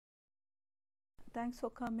Thanks for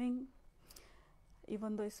coming,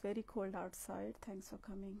 even though it's very cold outside. Thanks for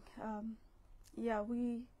coming.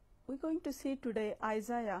 We're going to see today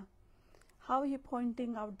Isaiah, how he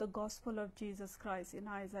pointing out the gospel of Jesus Christ in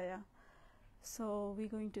Isaiah. So we're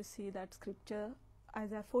going to see that scripture,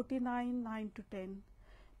 Isaiah 49, 9 to 10.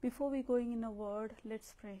 Before we going in a word,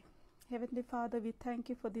 let's pray. Heavenly Father, we thank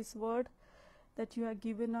you for this word that you have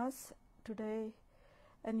given us today.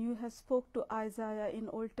 And you have spoke to Isaiah in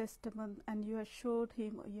Old Testament, and you have showed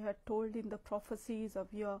him, you have told him the prophecies of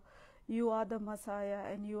you are the Messiah,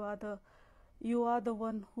 and you are the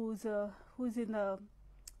one who's in the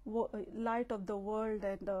light of the world,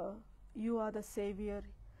 and you are the Savior.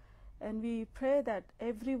 And we pray that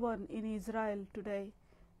everyone in Israel today,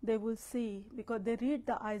 they will see, because they read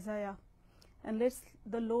the Isaiah, and let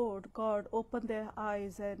the Lord God open their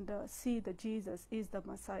eyes and see that Jesus is the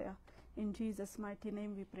Messiah. In Jesus' mighty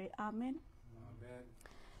name we pray. Amen. Amen.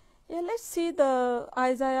 Yeah, let's see the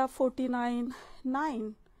Isaiah 49,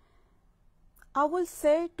 9. I will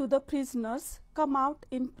say to the prisoners, come out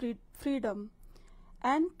in freedom,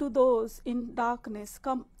 and to those in darkness,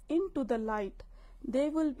 come into the light. They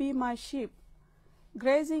will be my sheep,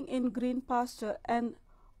 grazing in green pasture, and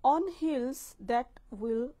on hills that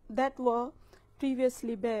were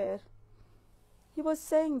previously bare. He was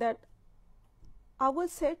saying that I will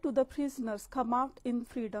say to the prisoners, come out in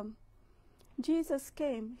freedom. Jesus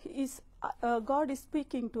came. God is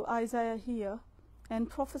speaking to Isaiah here and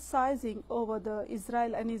prophesying over the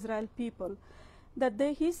Israel and Israel people, that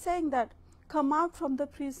he's saying that come out from the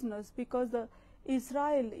prisoners, because the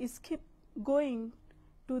Israel is keep going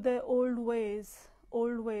to their old ways,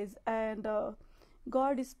 and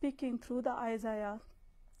God is speaking through the Isaiah,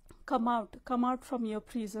 come out from your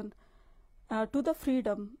prison to the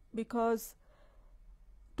freedom, because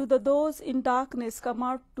to those in darkness, come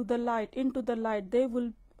out to the light, into the light. They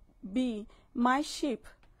will be my sheep,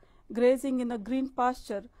 grazing in a green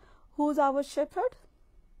pasture. Who's our shepherd?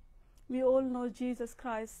 We all know Jesus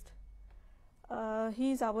Christ.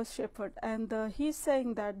 He's our shepherd, and he's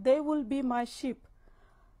saying that they will be my sheep,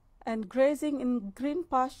 and grazing in green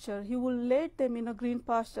pasture. He will lead them in a green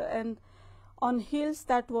pasture, and on hills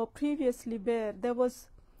that were previously bare. There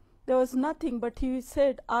was nothing, but he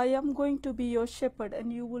said, I am going to be your shepherd,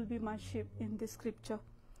 and you will be my sheep, in this scripture.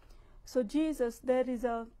 So Jesus, there is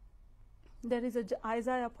a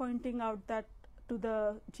Isaiah pointing out that to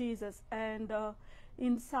the Jesus, and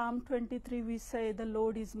in Psalm 23 we say, the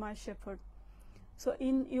Lord is my shepherd. So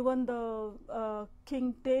in even the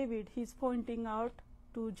King David, he's pointing out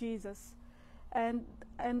to Jesus, and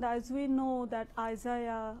as we know that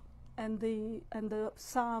Isaiah and the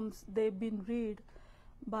Psalms, they've been read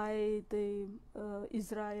by the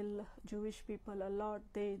Israel Jewish people a lot.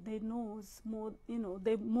 They knows more,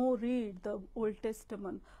 they more read the Old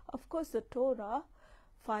Testament. Of course the Torah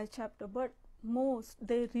 5 chapter, but most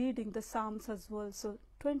they reading the Psalms as well. So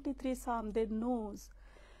 23 Psalm they knows,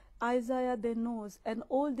 Isaiah they knows, and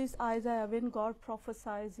all this Isaiah, when God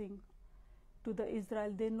prophesizing to the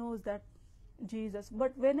Israel, they knows that Jesus.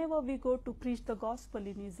 But whenever we go to preach the gospel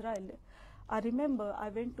in Israel, I remember I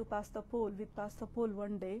went to Pastor Paul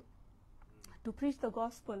one day to preach the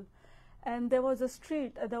gospel, and there was a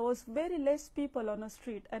street, there was very less people on a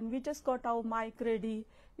street, and we just got our mic ready.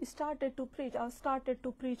 We started to preach. I started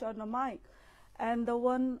to preach on a mic, and the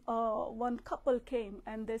one couple came,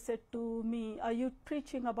 and they said to me, are you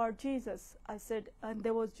preaching about Jesus? I said, and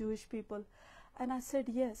there was Jewish people, and I said,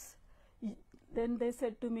 yes. Then they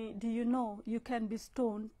said to me, do you know you can be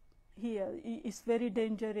stoned here? It's very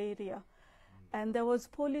dangerous area. And there was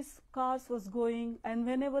police cars was going, and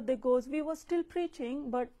whenever they goes, we were still preaching,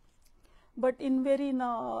 but in very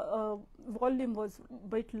volume was a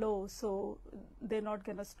bit low, so they're not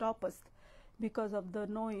gonna stop us because of the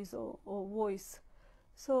noise or voice.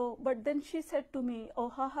 So, but then she said to me,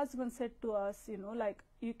 or her husband said to us, like,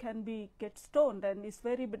 you can get stoned, and it's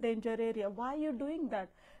very dangerous area. Why are you doing that?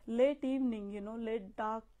 Late evening, late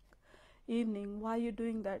dark evening. Why are you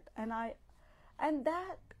doing that? And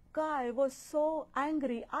that guy was so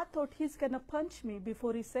angry. I thought he's gonna punch me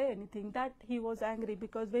before he say anything. That he was angry,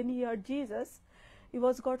 because when he heard Jesus, he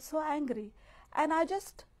got so angry. And I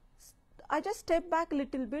just stepped back a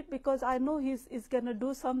little bit, because I know he's gonna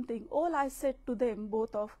do something. All I said to them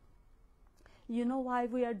both of, you know why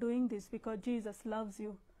we are doing this? Because Jesus loves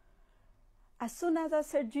you. As soon as I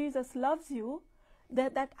said Jesus loves you,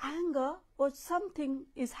 that anger or something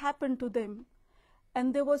is happened to them.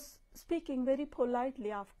 And they was speaking very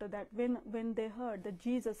politely after that, when they heard that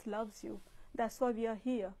Jesus loves you. That's why we are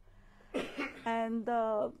here. And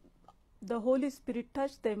the Holy Spirit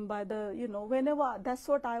touched them by whenever, that's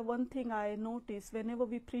what one thing I noticed, whenever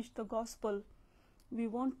we preach the gospel, We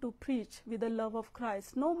want to preach with the love of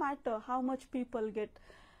Christ. No matter how much people get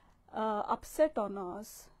upset on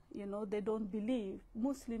us, they don't believe.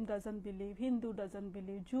 Muslim doesn't believe, Hindu doesn't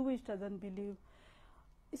believe, Jewish doesn't believe.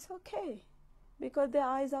 It's okay, because their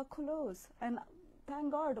eyes are closed. And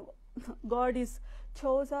thank God, God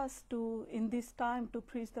chose us to, in this time, to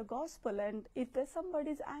preach the gospel. And if there's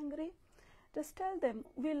somebody is angry, just tell them,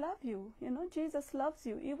 we love you. Jesus loves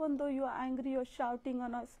you. Even though you are angry, you're shouting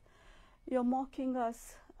on us, you're mocking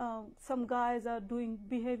us. Some guys are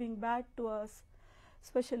behaving bad to us,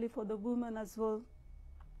 especially for the women as well.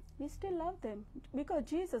 We still love them because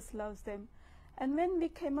Jesus loves them. And when we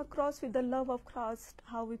came across with the love of Christ,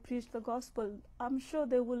 how we preach the gospel, I'm sure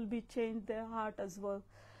they will be changed their heart as well.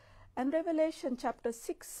 And Revelation chapter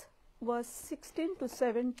 6, verse 16 to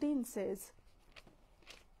 17 says,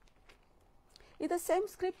 it's the same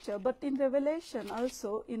scripture, but in Revelation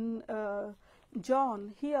also, in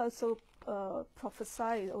John, he also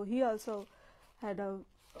prophesied, or he also had a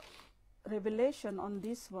revelation on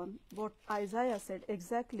this one, what Isaiah said,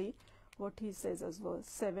 exactly what he says as well.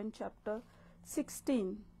 7 chapter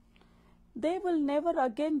 16. They will never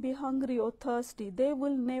again be hungry or thirsty. They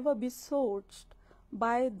will never be scorched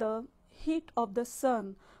by the heat of the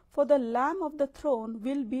sun, for the Lamb of the throne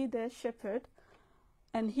will be their shepherd,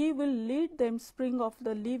 and he will lead them spring of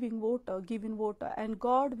the living water, giving water, and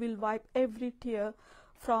God will wipe every tear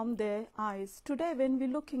from their eyes. Today, when we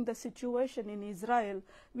look in the situation in Israel,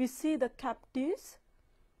 we see the captives,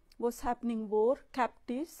 what's happening, war,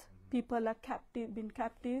 captives, people are captive, been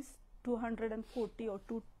captives, 240 or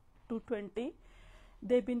 220.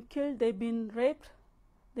 They've been killed, they've been raped,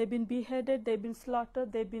 they've been beheaded, they've been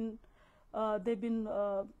slaughtered, they've been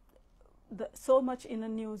so much in the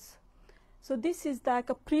news. So this is like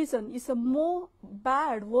a prison. It's a more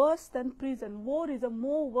bad, worse than prison. War is a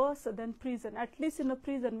more worse than prison. At least in a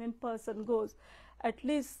prison, when person goes, at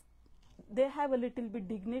least they have a little bit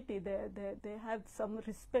dignity there. They have some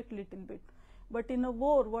respect little bit. But in a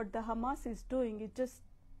war, what the Hamas is doing is just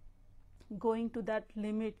going to that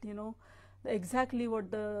limit, exactly what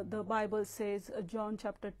the Bible says, John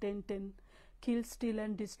chapter 10:10, kill, steal,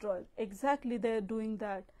 and destroy. Exactly, they're doing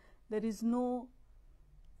that. There is no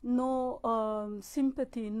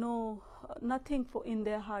sympathy, nothing in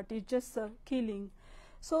their heart. It's just killing.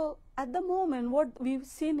 So at the moment, what we've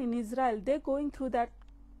seen in Israel, they're going through that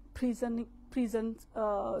prison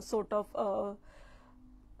sort of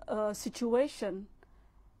situation.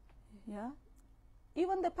 Yeah.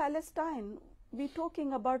 Even the Palestine, we're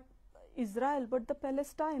talking about Israel, but the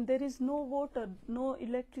Palestine, there is no water, no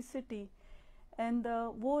electricity, and the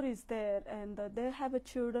war is there, and they have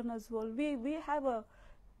children as well. We have a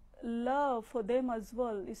love for them as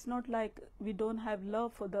well. It's not like we don't have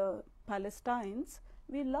love for the Palestinians.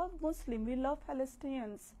 We love Muslim, we love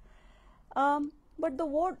Palestinians. But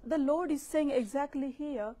the Lord is saying exactly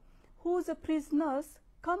here, who's a prisoners,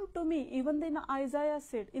 come to me. Even then Isaiah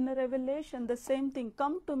said, in the Revelation, the same thing,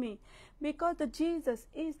 come to me, because the Jesus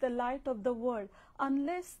is the light of the world.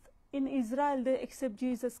 Unless in Israel they accept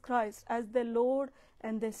Jesus Christ as their Lord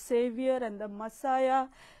and their Savior and the Messiah,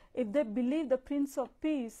 if they believe the Prince of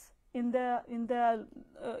Peace in their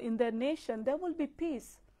nation, there will be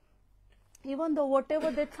peace. Even though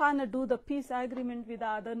whatever they're trying to do, the peace agreement with the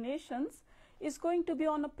other nations, is going to be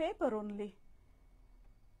on a paper only.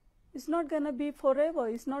 It's not going to be forever.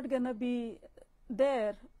 It's not going to be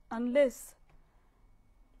there unless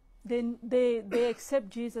they accept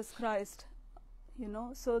Jesus Christ.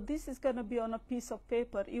 So this is going to be on a piece of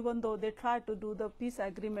paper, even though they try to do the peace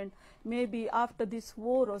agreement, maybe after this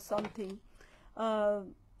war or something.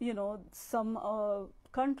 Some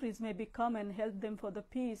countries maybe come and help them for the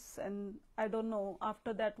peace, and I don't know,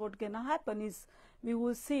 after that what going to happen is, we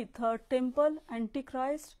will see third temple,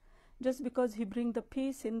 Antichrist, just because he bring the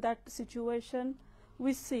peace in that situation,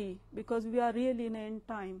 we see, because we are really in end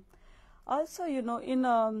time. Also,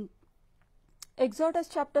 in Exodus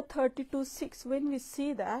chapter 32:6, when we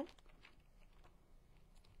see that,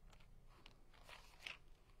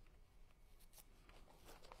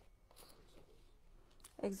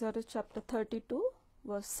 Exodus chapter 32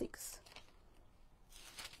 verse 6.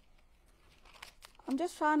 I'm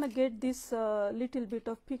just trying to get this little bit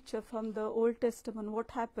of picture from the Old Testament,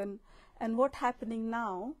 what happened and what happening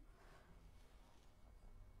now.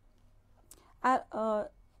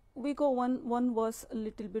 We go one verse a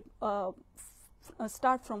little bit,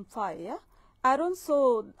 start from 5. Yeah? Aaron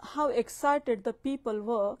saw how excited the people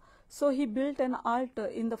were, so he built an altar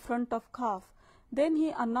in the front of calf. Then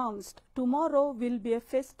he announced, tomorrow will be a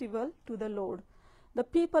festival to the Lord. The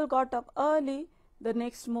people got up early the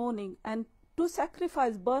next morning and to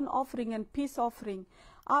sacrifice burnt offering and peace offering.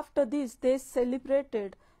 After this, they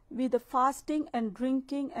celebrated with the fasting and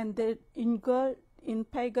drinking, and they indulged in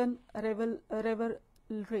pagan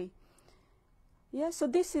revelry. Yeah, so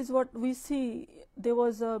this is what we see. There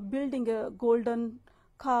was building a golden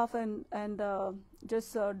calf and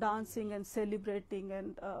just dancing and celebrating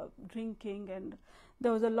and drinking, and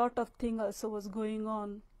there was a lot of things also was going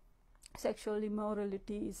on, sexual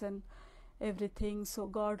immoralities and everything. So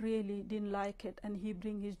God really didn't like it, and He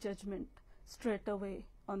bring His judgment straight away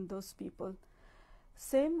on those people.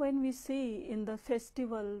 Same when we see in the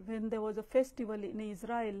festival, when there was a festival in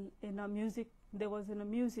Israel, in a music, there was in a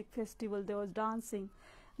music festival, there was dancing,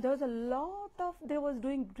 there was a lot of, they was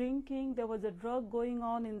doing drinking, there was a drug going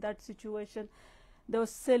on in that situation, they was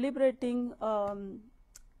celebrating, and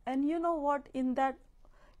you know what, in that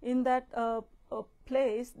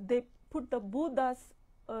place, they put the Buddha's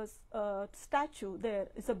statue there.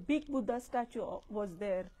 It's a big Buddha statue was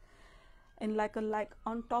there, and like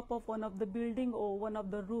on top of one of the building or one of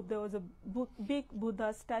the roof, there was a big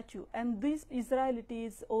Buddha statue. And these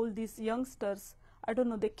Israelites, all these youngsters, I don't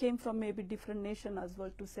know, they came from maybe different nation as well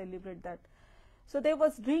to celebrate that. So there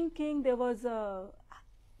was drinking, there was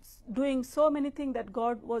doing so many things that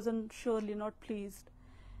God wasn't surely not pleased,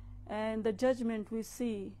 and the judgment we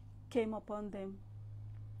see came upon them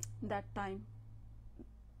that time.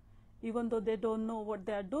 Even though they don't know what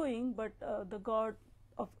they are doing, but the God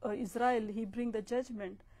of Israel, He bring the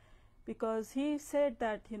judgment, because He said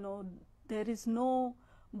that, you know, there is no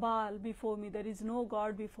Baal before me, there is no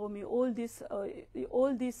God before me. All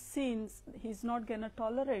these sins He's not gonna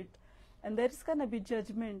tolerate, and there is gonna be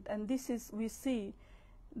judgment. And this is, we see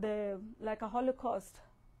like a Holocaust,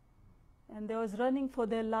 and they was running for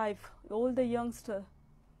their life, all the youngster,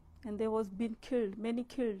 and they was been killed, many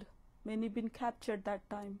been captured that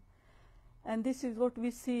time. And this is what we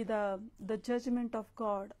see, the judgment of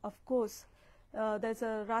God. Of course, there's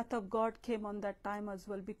a wrath of God came on that time as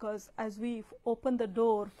well, because as we open the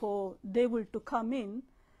door for devil to come in,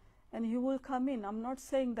 and he will come in. I'm not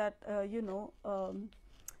saying that,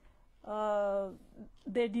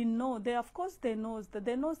 they didn't know. They, of course, they knows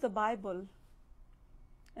the Bible,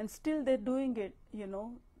 and still they're doing it, you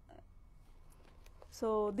know.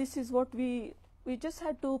 So this is what we just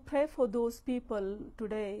had to pray for those people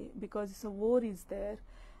today, because the war is there.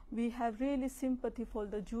 We have really sympathy for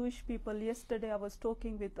the Jewish people. Yesterday I was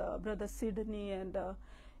talking with Brother Sidney and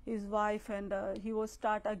his wife, and he was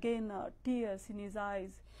start again tears in his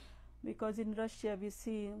eyes, because in Russia we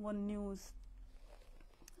see one news,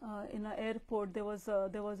 in an airport there was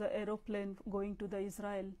an aeroplane going to the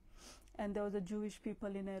Israel, and there was a Jewish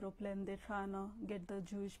people in aeroplane. They're trying to get the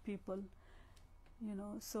Jewish people, you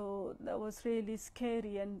know. So that was really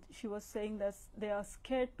scary, and she was saying that they are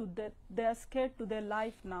scared to their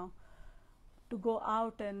life now, to go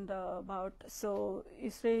out and about. So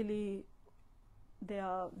it's really, they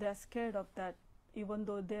are scared of that, even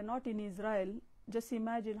though they're not in Israel. Just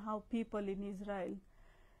imagine how people in Israel,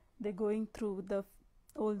 they're going through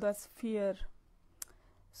all this fear.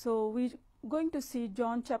 So we're going to see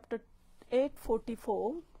John chapter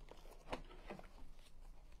 8:44.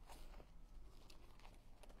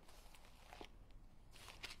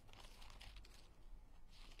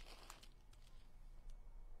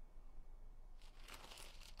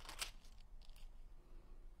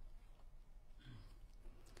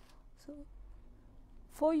 So,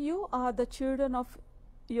 for you are the children of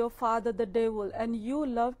your father the devil, and you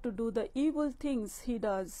love to do the evil things he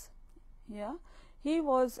does. Yeah, he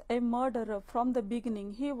was a murderer from the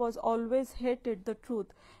beginning. He was always hated the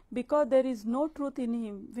truth, because there is no truth in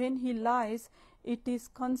him. When he lies, it is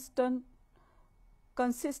consistent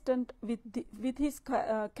with his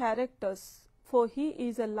characters, for he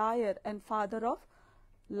is a liar and father of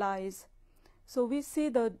lies. So we see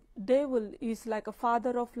the devil is like a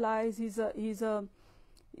father of lies.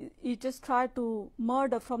 He just tried to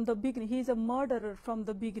murder from the beginning. He is a murderer from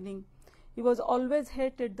the beginning. He was always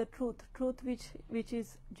hated the truth which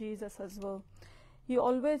is Jesus as well. He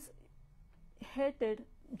always hated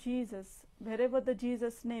Jesus. Wherever the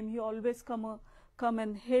Jesus name, he always come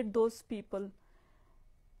and hate those people,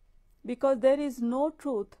 because there is no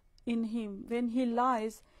truth in him. When he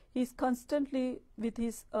lies, he is constantly with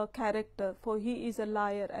his character, for he is a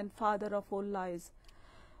liar and father of all lies.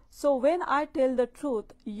 So when I tell the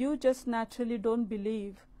truth, you just naturally don't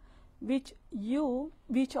believe, which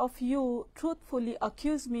of you truthfully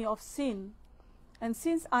accuse me of sin. And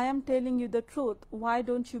since I am telling you the truth, why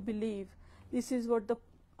don't you believe? This is what the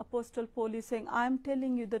Apostle Paul is saying. I am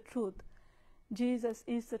telling you the truth. Jesus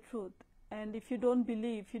is the truth. And if you don't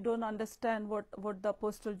believe, if you don't understand what the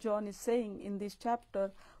Apostle John is saying in this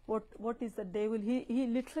chapter, what is the devil? He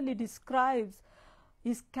literally describes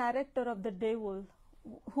his character of the devil,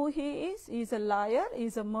 who he is a liar, he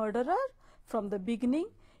is a murderer from the beginning.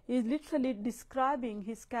 He is literally describing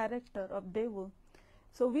his character of devil.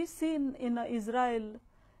 So we see in Israel,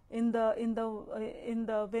 in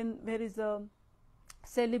the when there is a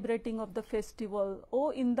celebrating of the festival,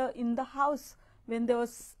 or in the house when they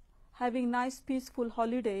was having nice peaceful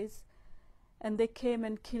holidays, and they came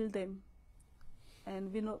and killed them,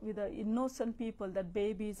 and we know with the innocent people, that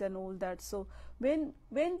babies and all that. So when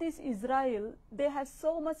this Israel, they have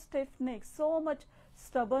so much stiff neck, so much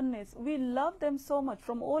stubbornness, we love them so much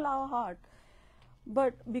from all our heart,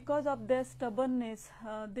 but because of their stubbornness,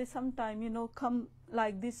 they sometimes come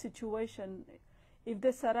like this situation. If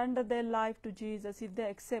they surrender their life to Jesus, if they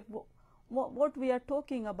accept what we are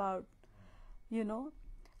talking about,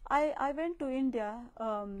 I went to India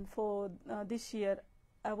for this year.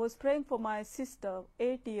 I was praying for my sister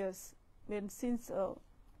 8 years. Since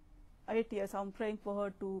 8 years I'm praying for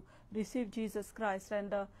her to receive Jesus Christ.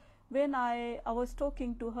 And when I was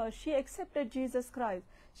talking to her, she accepted Jesus Christ.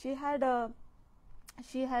 She had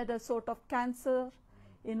a sort of cancer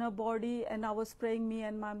in her body, and I was praying, me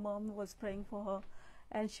and my mom was praying for her,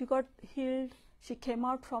 and she got healed. She came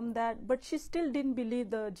out from that, but she still didn't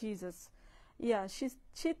believe the Jesus. Yeah, she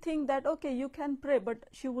think that okay, you can pray, but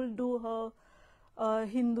she will do her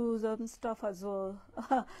Hinduism stuff as well.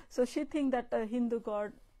 So she think that a Hindu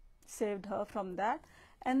God saved her from that,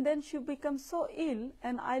 and then she becomes so ill,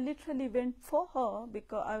 and I literally went for her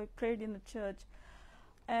because I prayed in the church,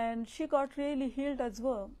 and she got really healed as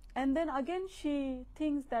well. And then again she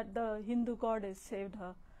thinks that the Hindu God has saved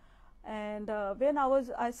her. And when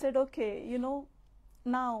I said, okay,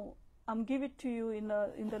 now I'm give it to you in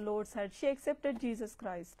the Lord's hand. She accepted Jesus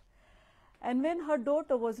Christ. And when her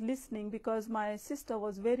daughter was listening, because my sister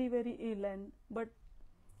was very, very ill, but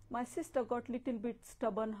my sister got little bit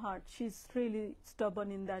stubborn heart. She's really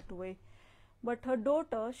stubborn in that way. But her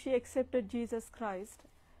daughter, she accepted Jesus Christ,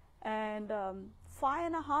 and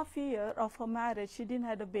 5.5 years of her marriage, she didn't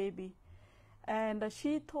have a baby, and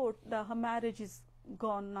she thought that her marriage is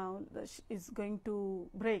gone now, is going to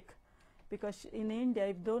break, because in India,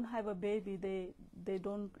 if don't have a baby, they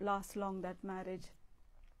don't last long, that marriage.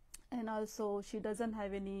 And also she doesn't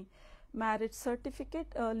have any marriage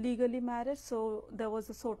certificate, legally married, so there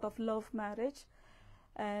was a sort of love marriage,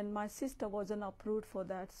 and my sister wasn't approved for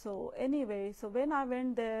that. So anyway, so when I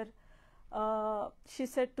went there, she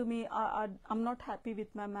said to me, I'm not happy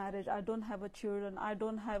with my marriage. I don't have a children. I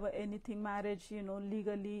don't have anything marriage,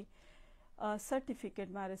 legally marriage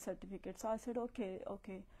certificate. So I said,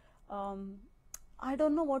 okay. I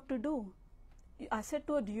don't know what to do. I said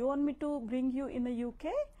to her, do you want me to bring you in the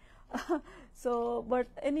UK? So, but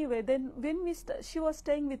anyway, then when she was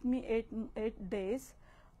staying with me 8 days,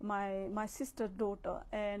 my sister's daughter,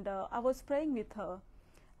 and I was praying with her.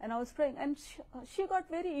 And I was praying, and she got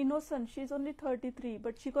very innocent. She's only 33,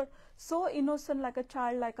 but she got so innocent, like a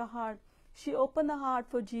child, like a heart. She opened her heart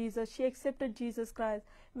for Jesus. She accepted Jesus Christ.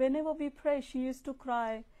 Whenever we pray, she used to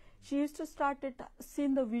cry. She used to start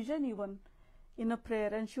seeing the vision even in a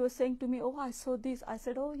prayer. And she was saying to me, oh, I saw this. I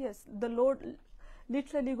said, oh, yes, the Lord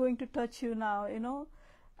literally going to touch you now,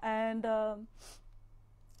 And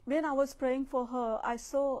when I was praying for her, I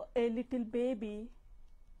saw a little baby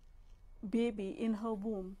in her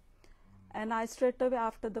womb, and I straight away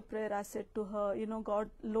after the prayer I said to her,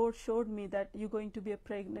 Lord showed me that you're going to be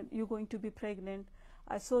pregnant.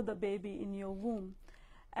 I saw the baby in your womb,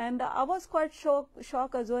 and I was quite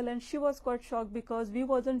shocked as well, and she was quite shocked, because we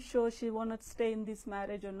wasn't sure she wanted to stay in this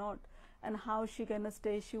marriage or not, and how she gonna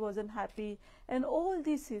stay. She wasn't happy, and all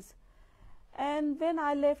this is. And when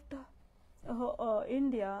I left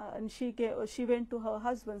India, and she went to her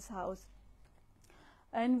husband's house.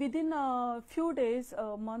 And within a few days,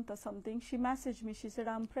 a month or something, she messaged me. She said,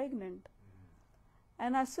 I'm pregnant.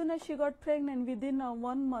 And as soon as she got pregnant, within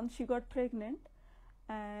 1 month, she got pregnant.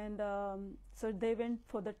 And so they went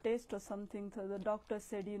for the test or something. So the doctor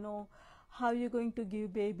said, how are you going to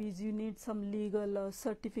give babies? You need some legal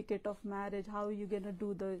certificate of marriage. How are you going to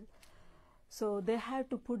do the... So they had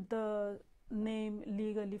to put the name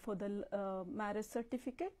legally for the marriage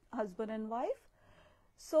certificate, husband and wife.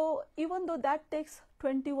 So even though that takes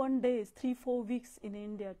 21 days, 3-4 weeks in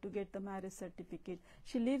India to get the marriage certificate,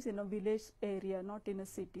 she lives in a village area, not in a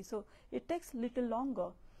city, so it takes little longer.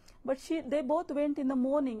 But they both went in the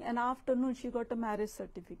morning, and afternoon she got a marriage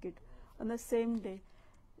certificate on the same day.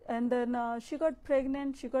 And then she got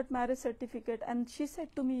pregnant, she got marriage certificate, and she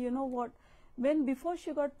said to me, you know what, before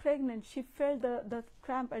she got pregnant, she felt the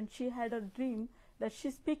cramp, and she had a dream that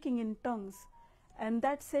she's speaking in tongues. And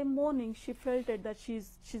that same morning, she felt it, that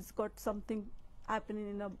she's got something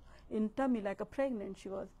happening in tummy, like a pregnant she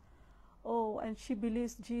was. Oh, and she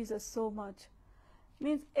believes Jesus so much.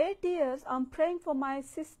 Means 8 years I'm praying for my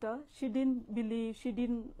sister. She didn't believe, she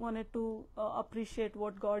didn't wanted to appreciate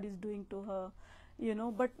what God is doing to her, you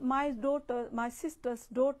know. But my daughter, my sister's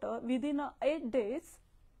daughter, within 8 days,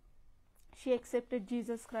 she accepted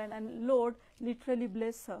Jesus Christ, and Lord literally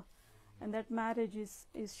bless her. And that marriage is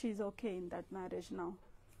she's okay in that marriage now.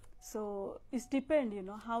 So it's depend, you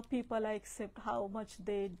know, how people accept, how much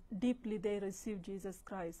they deeply they receive Jesus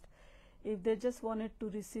Christ. If they just wanted to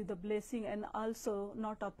receive the blessing and also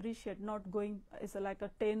not appreciate, not going as like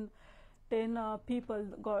a 10 people,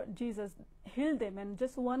 God, Jesus healed them, and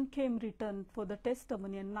just one came return for the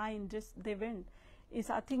testimony, and 9 just they went.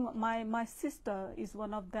 Is I think my sister is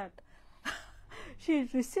one of that. She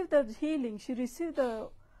received the healing, she received the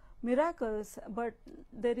miracles, but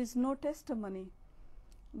there is no testimony.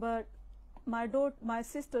 But my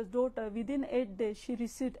sister's daughter, within 8 days, she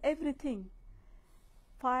received everything.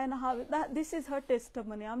 5.5. This is her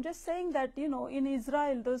testimony. I'm just saying that, you know, in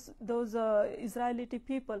Israel, those Israelite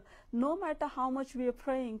people, no matter how much we are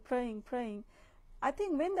praying, I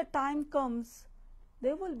think when the time comes,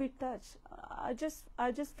 they will be touched. I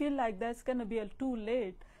just feel like that's gonna be too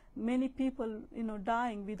late. Many people, you know,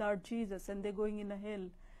 dying without Jesus, and they're going in a hell.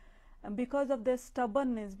 And because of their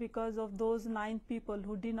stubbornness, because of those 9 people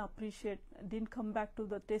who didn't appreciate, didn't come back to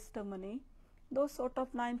the testimony, those sort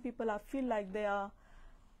of 9 people, I feel like they are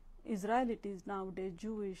Israelites nowadays,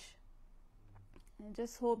 Jewish. I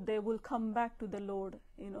just hope they will come back to the Lord,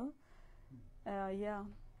 you know. Yeah.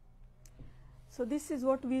 So this is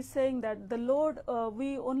what we're saying, that the Lord,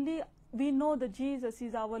 we know that Jesus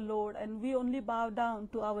is our Lord, and we only bow down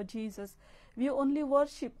to our Jesus. We only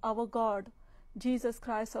worship our God, Jesus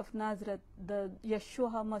Christ of Nazareth, the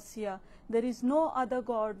Yeshua Messiah. There is no other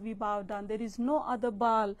God we bow down. There is no other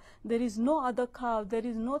Baal. There is no other cow. There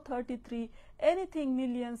is no 33, anything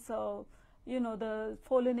millions of, you know, the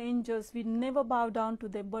fallen angels. We never bow down to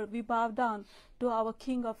them, but we bow down to our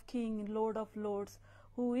King of Kings, Lord of Lords,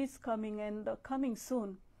 who is coming and coming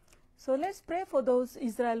soon. So let's pray for those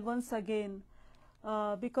Israel once again,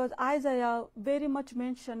 because Isaiah very much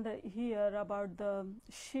mentioned here about the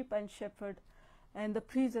sheep and shepherd, and the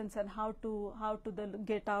prisons, and how to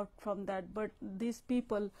get out from that. But these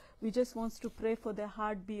people, we just wants to pray for their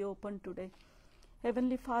heart be open today.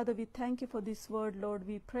 Heavenly Father, we thank you for this word, Lord.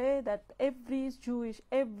 We pray that every Jewish,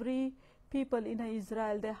 every people in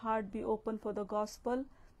Israel, their heart be open for the gospel.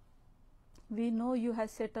 We know you have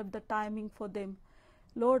set up the timing for them,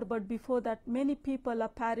 Lord, but before that, many people are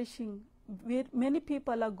perishing. Many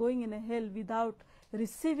people are going in hell without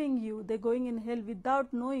receiving you. They're going in hell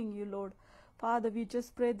without knowing you, Lord. Father, we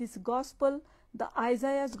just pray this gospel, the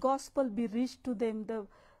Isaiah's gospel, be reached to them.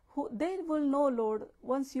 They will know, Lord,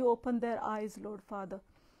 once you open their eyes, Lord, Father.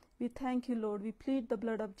 We thank you, Lord. We plead the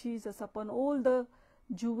blood of Jesus upon all the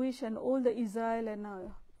Jewish and all the Israel and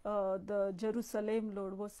the Jerusalem,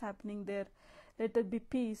 Lord, what's happening there. Let there be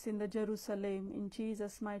peace in the Jerusalem. In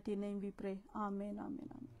Jesus' mighty name we pray. Amen, amen,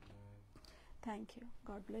 amen. Thank you.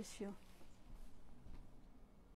 God bless you.